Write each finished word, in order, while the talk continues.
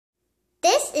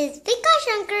This is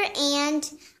Vikas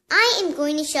and I am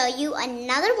going to show you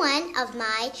another one of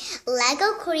my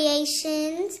Lego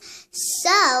creations.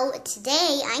 So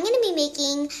today I'm going to be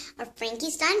making a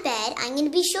Frankie Stein bed. I'm going to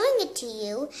be showing it to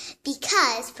you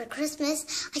because for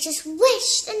Christmas I just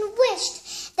wished and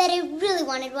wished that I really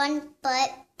wanted one,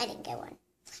 but I didn't get one.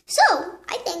 So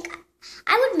I think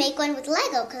I would make one with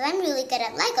Lego because I'm really good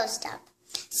at Lego stuff.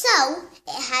 So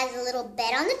it has a little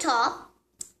bed on the top.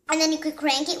 And then you could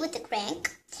crank it with the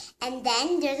crank. And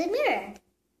then there's a mirror.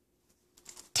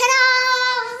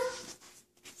 Ta-da!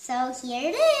 So here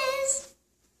it is.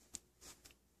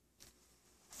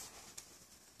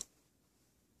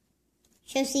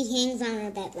 So she hangs on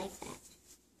her bed like that.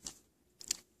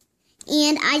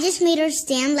 And I just made her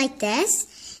stand like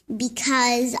this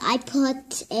because I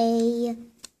put a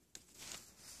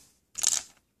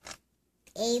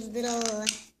little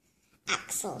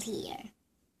axle here.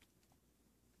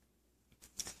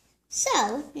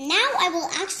 So, now I will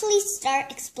actually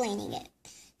start explaining it.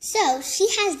 So, she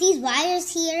has these wires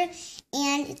here,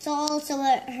 and it's all so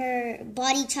her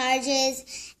body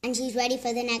charges, and she's ready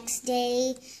for the next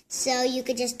day. So, you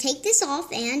could just take this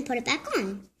off and put it back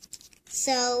on.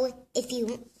 So,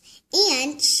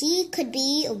 and she could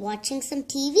be watching some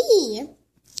TV.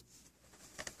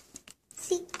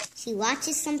 See, she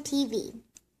watches some TV.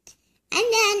 And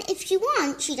then, if she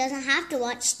wants, she doesn't have to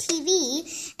watch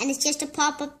TV, and it's just a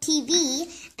pop-up TV,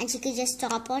 and she could just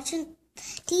stop watching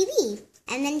TV.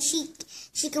 And then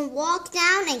she can walk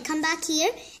down and come back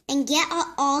here and get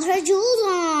all her jewels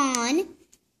on.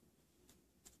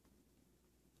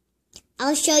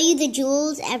 I'll show you the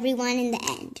jewels, everyone, in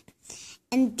the end.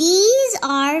 And these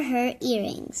are her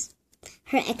earrings,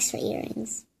 her extra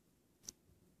earrings.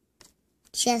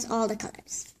 She has all the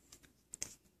colors.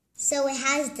 So it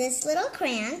has this little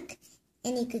crank,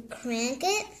 and you could crank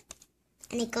it,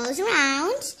 and it goes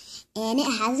around, and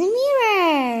it has a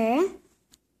mirror.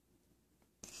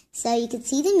 So you can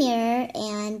see the mirror,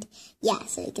 and yeah,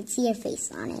 so you can see your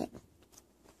face on it.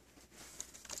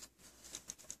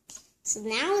 So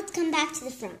now let's come back to the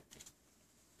front.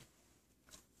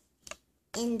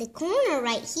 In the corner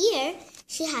right here,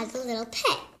 she has a little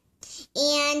pet.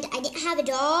 And I didn't have a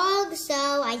dog, so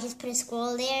I just put a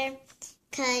squirrel there.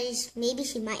 Because maybe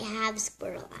she might have a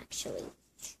squirrel, actually.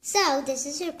 So, this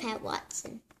is her pet,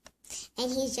 Watson.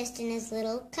 And he's just in his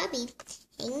little cubby,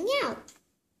 hanging out.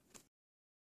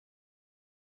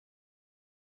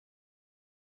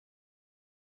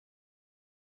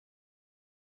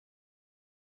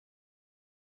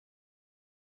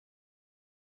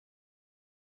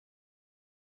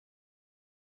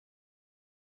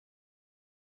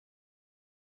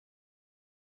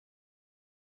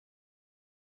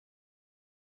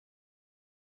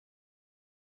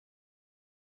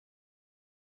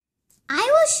 I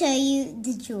will show you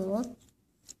the jewel.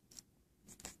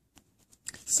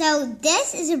 So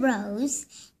this is a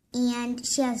rose, and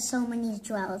she has so many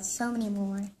jewels, so many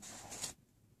more.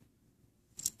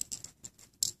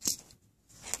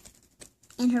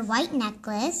 And her white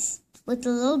necklace with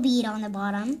the little bead on the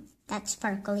bottom, that's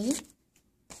sparkly.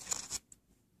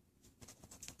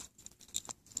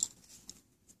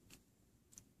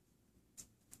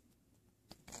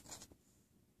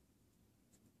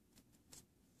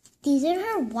 These are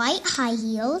her white high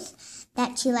heels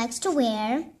that she likes to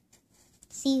wear.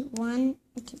 See, 1,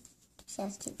 2, she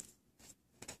has 2.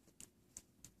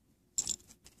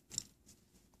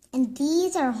 And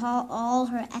these are all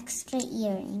her extra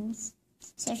earrings.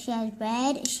 So she has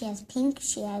red, she has pink,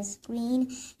 she has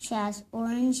green, she has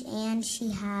orange, and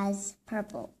she has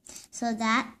purple. So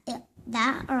that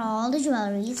are all the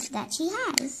jewelries that she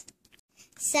has.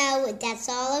 So that's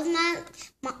all of my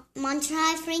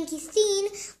Montreal Frankie Stein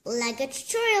Lego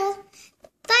tutorial.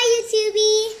 Bye,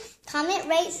 YouTubie. Comment,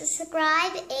 rate,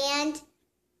 subscribe, and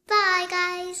bye,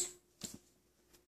 guys.